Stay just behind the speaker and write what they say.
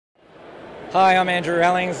Hi, I'm Andrew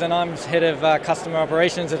Ellings and I'm Head of Customer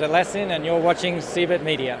Operations at Atlassian, and you're watching Seibert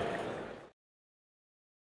Media.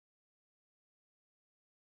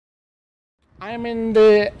 I'm in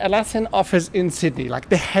the Atlassian office in Sydney, like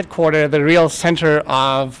the headquarters, the real center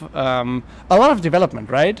of a lot of development,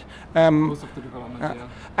 right? Most of the development, yeah.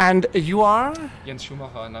 And you are? Jens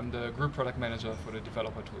Schumacher, and I'm the Group Product Manager for the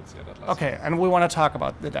developer tools here at Atlassian. Okay, and we want to talk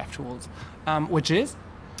about the dev tools, which is?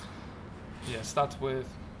 Yeah, starts with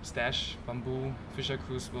Stash, Bamboo, Fisher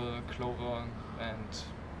Crucible, Clover, and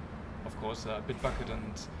of course Bitbucket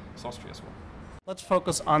and Source as well. Let's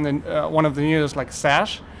focus on the, one of the newest, like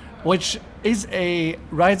Stash, which is a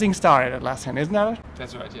rising star at Atlassian, isn't that it?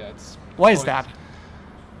 That's right, yeah. Why is that?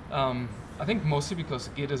 I think mostly because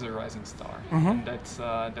Git is a rising star, and that's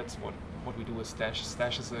what we do with Stash.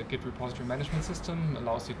 Stash is a Git repository management system,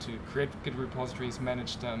 allows you to create Git repositories,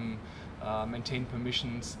 manage them, maintain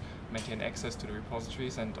permissions, maintain access to the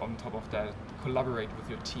repositories, and on top of that, collaborate with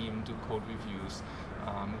your team, do code reviews,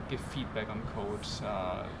 give feedback on code,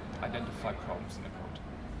 identify problems in the code.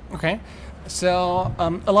 Okay, so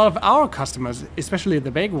a lot of our customers, especially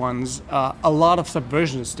the big ones, a lot of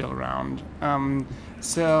Subversion is still around.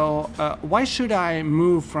 So why should I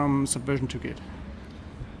move from Subversion to Git?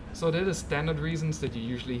 So they're the standard reasons that you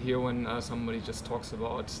usually hear when somebody just talks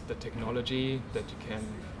about the technology, that you can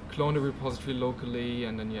clone the repository locally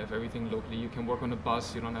and then you have everything locally. You can work on a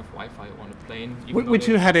bus, you don't have Wi-Fi on a plane. Which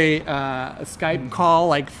you had a Skype call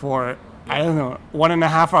like for, I don't know,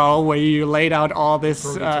 1.5 hours where you laid out all this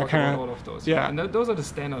kind of... all of those. Yeah. And those are the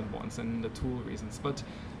standard ones and the tool reasons. But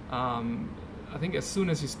I think as soon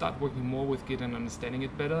as you start working more with Git and understanding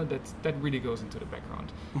it better, that really goes into the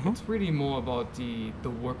background. It's really more about the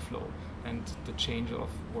workflow and the change of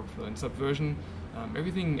workflow. In Subversion,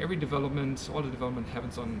 every development, all the development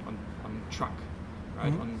happens on trunk,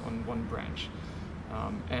 right? On one branch.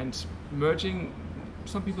 And merging,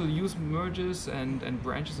 some people use merges and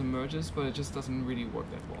branches and merges, but it just doesn't really work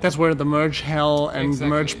that well. That's where the merge hell and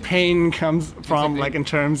merge pain comes from, like in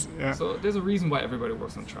terms. Yeah. So there's a reason why everybody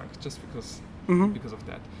works on trunk, just because of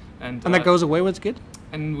that. And that goes away with Git?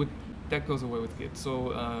 And that goes away with Git.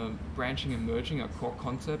 So branching and merging are core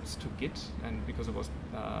concepts to Git, and because it was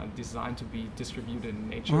designed to be distributed in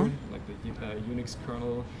nature, like the Unix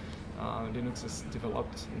kernel, Linux is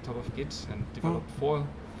developed on top of Git and developed for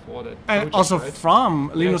that project, and also right?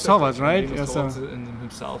 From Linus Torvalds, right? Linus Torvalds in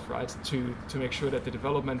himself, right? To make sure that the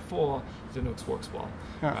development for Linux works well,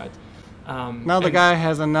 right? Now the guy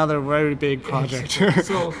has another very big project.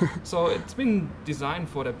 so it's been designed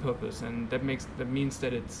for that purpose, and that means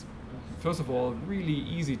that it's, first of all, really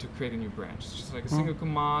easy to create a new branch. It's just like a single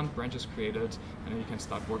command, branch is created, and then you can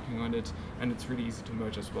start working on it, and it's really easy to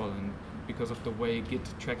merge as well. And because of the way Git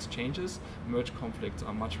tracks changes, merge conflicts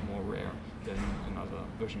are much more rare than in other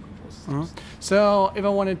version control systems. So if I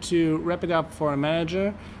wanted to wrap it up for a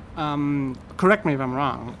manager, correct me if I'm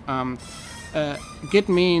wrong, Git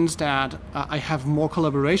means that I have more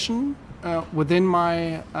collaboration within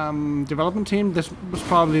my development team. This was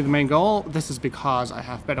probably the main goal. This is because I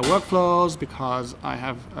have better workflows, because I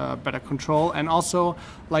have better control, and also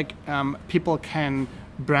like people can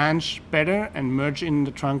branch better and merge in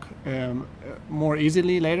the trunk more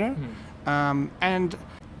easily later. And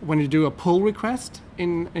when you do a pull request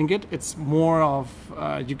in Git, it's more of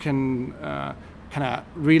you can kind of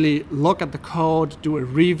really look at the code, do a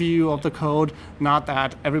review of the code, not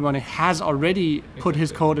that everybody has already put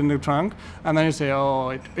his code in the trunk, and then you say,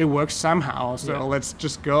 oh, it works somehow, so let's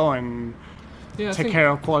just go and take care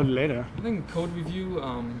of quality later. I think code review,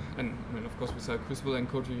 and I mean, of course, besides Crucible, and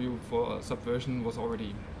code review for Subversion was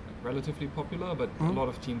already relatively popular, but a lot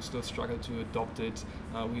of teams still struggle to adopt it.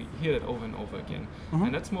 We hear that over and over again.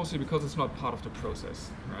 And that's mostly because it's not part of the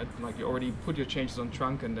process, right? Like you already put your changes on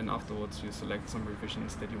trunk, and then afterwards you select some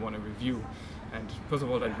revisions that you want to review. And first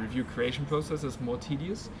of all, that review creation process is more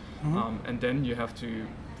tedious. And then you have to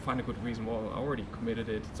find a good reason. Well, I already committed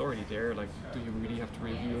it, it's already there. Like, do you really have to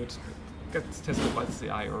review it? It gets tested by the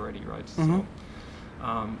CI already, right? So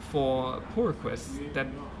for pull requests, that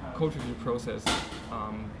code review process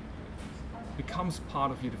becomes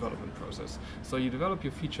part of your development process. So you develop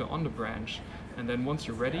your feature on the branch, and then once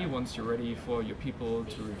you're ready for your people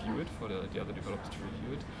to review it, for the other developers to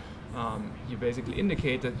review it, you basically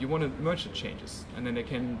indicate that you want to merge the changes, and then they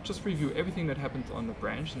can just review everything that happened on the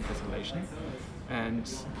branch in isolation, and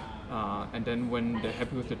then when they're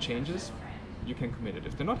happy with the changes, you can commit it.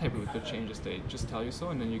 If they're not happy with the changes, they just tell you so,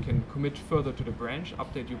 and then you can commit further to the branch,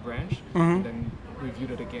 update your branch, and then review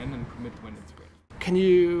that again and commit when it's ready. Can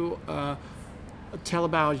you tell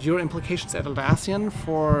about your implications at Atlassian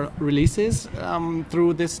for releases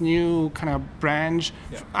through this new kind of branch?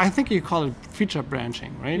 Yeah. I think you call it feature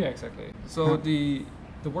branching, right? Yeah, exactly. So the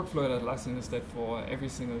workflow at Atlassian is that for every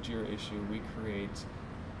single Jira issue, we create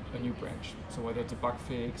a new branch. So whether it's a bug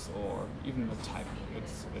fix or even a typo,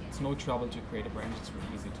 it's no trouble to create a branch. It's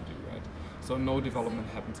really easy to do, right? So no development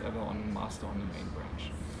happens ever on master on the main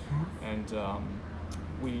branch. And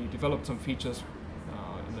we developed some features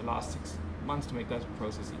in the last 6 months to make that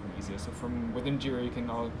process even easier. So from within Jira, you can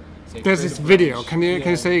now say. There's this video. Can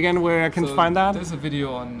you say again where I can find that? There's a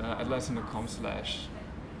video on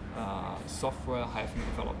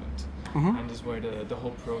atlassian.com/software-development. And this is where the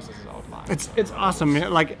whole process is outlined. It's awesome.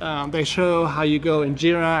 Like they show how you go in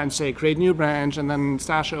Jira and say create new branch, and then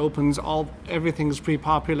Stash opens, everything's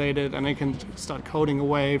pre-populated, and you can start coding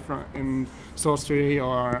away from in source tree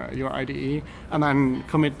or your IDE, and then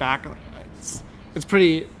commit back. It's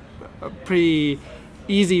pretty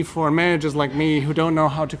easy for managers like me who don't know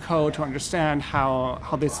how to code to understand how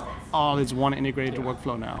this all is one integrated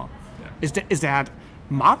workflow now. Yeah. Is that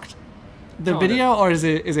mocked? The video, or is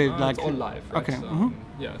it like it's all live? Right? Okay. So,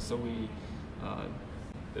 yeah. So we,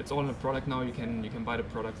 it's all in a product now. You can buy the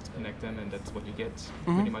products, connect them, and that's what you get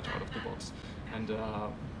pretty much out of the box. And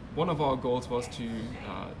one of our goals was to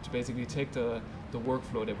basically take the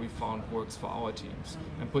workflow that we found works for our teams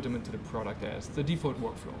and put them into the product as the default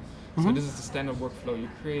workflow. So this is the standard workflow. You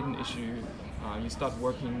create an issue, you start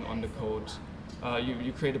working on the code.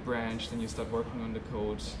 You create a branch, then you start working on the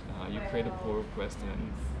code. You create a pull request, and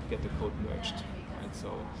then get the code merged. Right? So,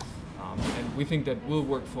 and we think that will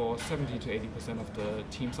work for 70 to 80% of the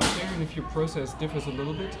teams out there. And if your process differs a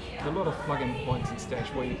little bit, there are a lot of plug-in points in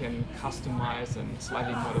Stash where you can customize and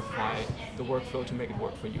slightly modify the workflow to make it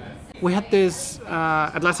work for you. We had this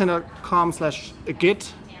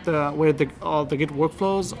atlassian.com/git, where all the Git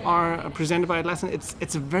workflows are presented by Atlassian.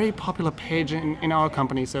 It's a very popular page in our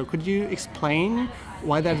company. So could you explain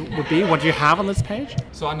why that would be? What you have on this page?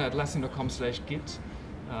 So on atlassian.com/git,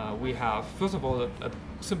 we have, first of all, a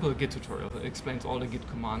simple Git tutorial that explains all the Git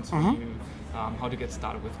commands for you, how to get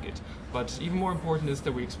started with Git. But even more important is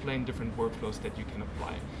that we explain different workflows that you can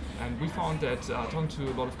apply. And we found that talking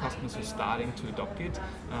to a lot of customers who are starting to adopt Git,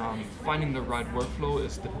 finding the right workflow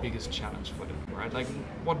is the biggest challenge for them, right? Like,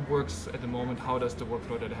 what works at the moment? How does the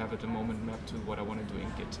workflow that I have at the moment map to what I want to do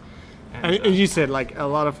in Git? And you said like a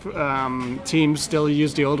lot of teams still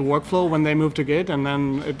use the old workflow when they move to Git, and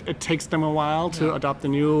then it takes them a while to adopt the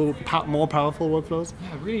new, more powerful workflows.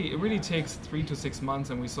 Yeah, it really takes 3 to 6 months,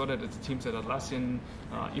 and we saw that at the teams at Atlassian,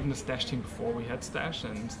 even the Stash team before we had Stash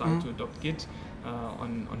and started to adopt Git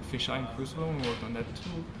on Fisheye and Crucible, and we worked on that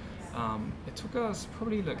too. It took us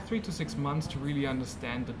probably like 3 to 6 months to really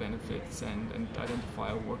understand the benefits and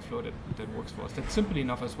identify a workflow that works for us. That's simple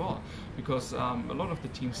enough as well, because a lot of the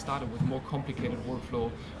teams started with more complicated workflow.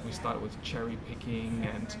 We started with cherry picking,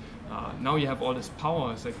 and now you have all this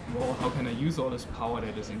power. It's like, well, how can I use all this power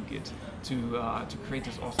that is in Git to create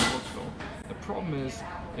this awesome workflow? The problem is,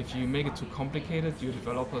 if you make it too complicated, your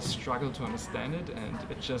developers struggle to understand it, and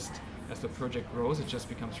it just, as the project grows, it just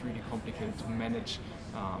becomes really complicated to manage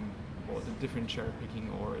or the different cherry picking,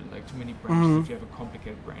 or like too many branches if you have a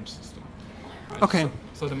complicated branch system. Right? Okay.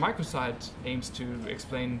 So the microsite aims to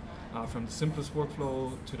explain from the simplest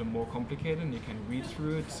workflow to the more complicated, and you can read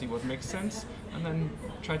through it, see what makes sense, and then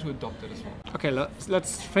try to adopt it as well. Okay,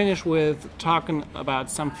 let's finish with talking about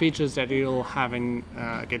some features that you'll have in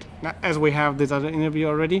Git. Now, as we have this other interview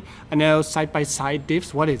already, I know side-by-side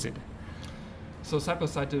diffs. What is it? So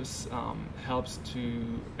side-by-side diffs helps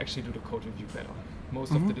to actually do the code review better.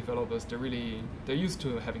 Most of the developers, they're used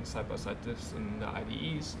to having side-by-side diffs in the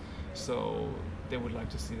IDEs, so they would like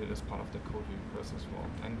to see that as part of the code review process as well.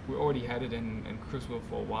 And we already had it in Crucible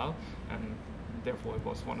for a while, and therefore it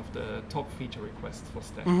was one of the top feature requests for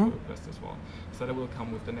Stash request as well. So that will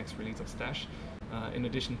come with the next release of Stash. In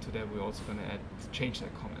addition to that, we're also going to change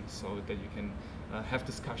that comments so that you can have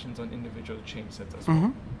discussions on individual change sets as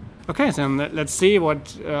well. Okay, so let's see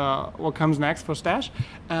what comes next for Stash.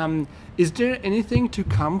 Is there anything to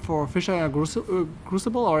come for Fisheye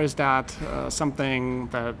Crucible, or is that something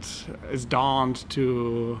that is doomed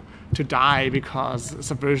to die because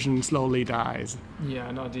Subversion slowly dies?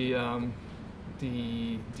 Yeah, no, the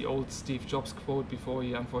old Steve Jobs quote before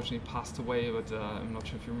he unfortunately passed away, but I'm not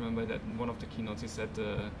sure if you remember that in one of the keynotes he said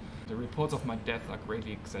the reports of my death are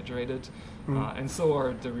greatly exaggerated, and so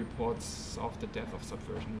are the reports of the death of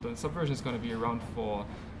Subversion. The Subversion is going to be around for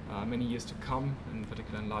many years to come, in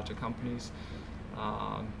particular in larger companies.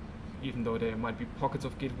 Even though there might be pockets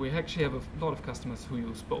of Git, we actually have a lot of customers who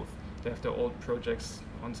use both. They have their old projects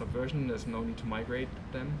on Subversion, there's no need to migrate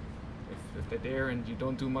them. if they're there and you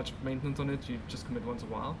don't do much maintenance on it, you just commit once a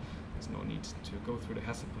while. There's no need to go through the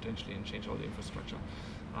hassle potentially and change all the infrastructure.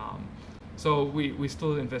 So we're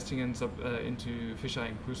still investing into Fisher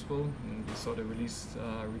and Crucible, and we saw the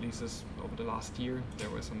releases over the last year. There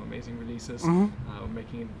were some amazing releases,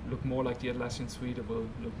 making it look more like the Atlassian suite. It will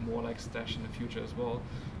look more like Stash in the future as well.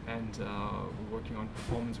 And we're working on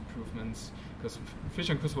performance improvements, because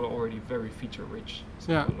Fisher and Crucible are already very feature rich.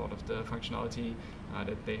 So a lot of the functionality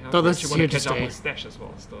that they have, so we this want to catch stay. up with Stash as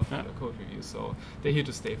well, stuff for the code reviews. So they're here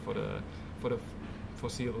to stay for the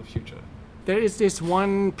foreseeable future. There is this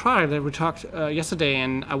one product that we talked yesterday,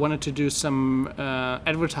 and I wanted to do some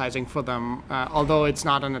advertising for them, although it's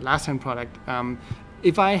not an Atlassian product.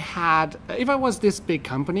 If I was this big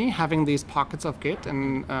company having these pockets of Git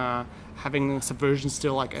and having Subversion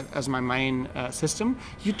still like as my main system,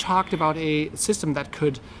 you talked about a system that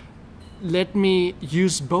could let me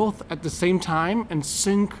use both at the same time and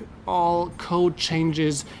sync all code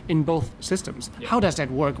changes in both systems. Yeah. How does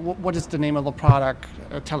that work? What is the name of the product?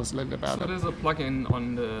 Tell us a little bit about it. So there's a plugin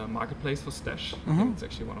on the marketplace for Stash. I think it's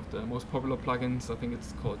actually one of the most popular plugins. I think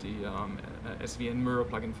it's called the SVN Mirror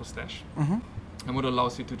plugin for Stash. And what it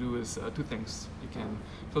allows you to do is two things. You can,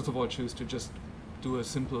 first of all, choose to just do a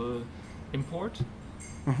simple import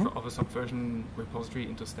of a Subversion repository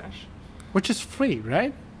into Stash. Which is free,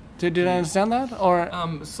 right? Did I understand that?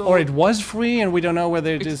 Or it was free and we don't know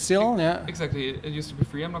whether it is still? Yeah. Exactly. It used to be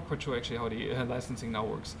free. I'm not quite sure actually how the licensing now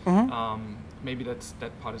works. Maybe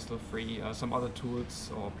that part is still free. Some other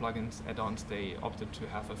tools or plugins, add-ons, they opted to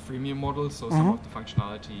have a freemium model. So some of the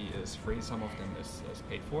functionality is free, some of them is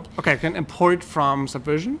paid for. Okay, can import from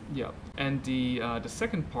Subversion? Yeah. And the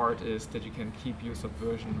second part is that you can keep your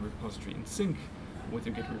Subversion repository in sync with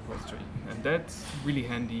your Git repository, and that's really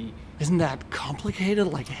handy. Isn't that complicated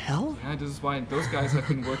like hell? Yeah, this is why those guys have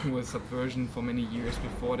been working with Subversion for many years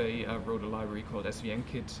before they wrote a library called SVN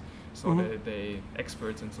Kit. So they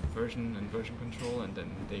experts in Subversion and version control, and then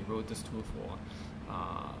they wrote this tool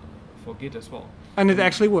for Git as well. And it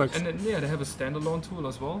actually works. And then, they have a standalone tool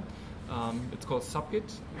as well. It's called SubGit,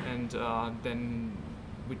 and then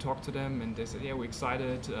we talked to them and they said, yeah, we're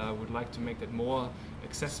excited, would like to make that more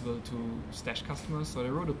accessible to Stash customers. So they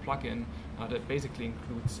wrote a plugin that basically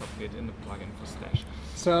includes SubGit in the plugin for Stash.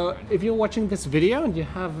 So if you're watching this video and you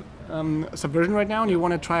have Subversion right now and you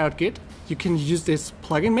want to try out Git, you can use this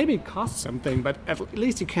plugin. Maybe it costs something, but at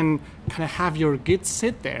least you can kind of have your Git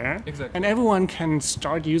sit there. Exactly. And everyone can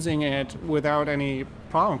start using it without any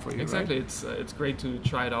problem for you. Exactly. Right? It's great to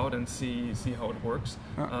try it out and see how it works.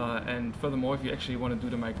 And furthermore, if you actually want to do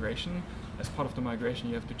the migration, as part of the migration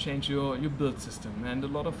you have to change your build system and a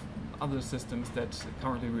lot of other systems that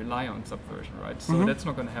currently rely on Subversion, right? So that's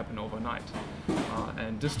not going to happen overnight.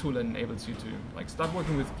 And this tool enables you to start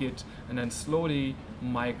working with Git and then slowly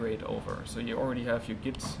migrate over. So you already have your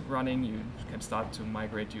Git running, you can start to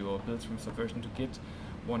migrate your builds from Subversion to Git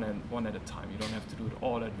one at a time. You don't have to do it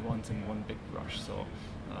all at once in one big rush. So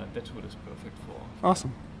that tool is perfect for.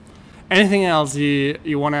 Awesome. Anything else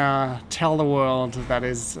you want to tell the world that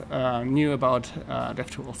is new about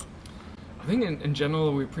DevTools? I think in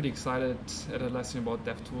general we're pretty excited at Atlassian about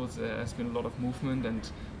DevTools. There has been a lot of movement,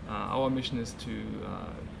 and our mission is to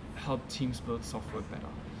help teams build software better,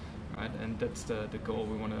 right? And that's the goal.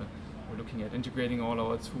 We're looking at integrating all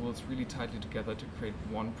our tools really tightly together to create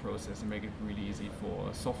one process and make it really easy for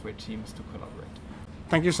software teams to collaborate.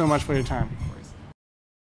 Thank you so much for your time. No worries.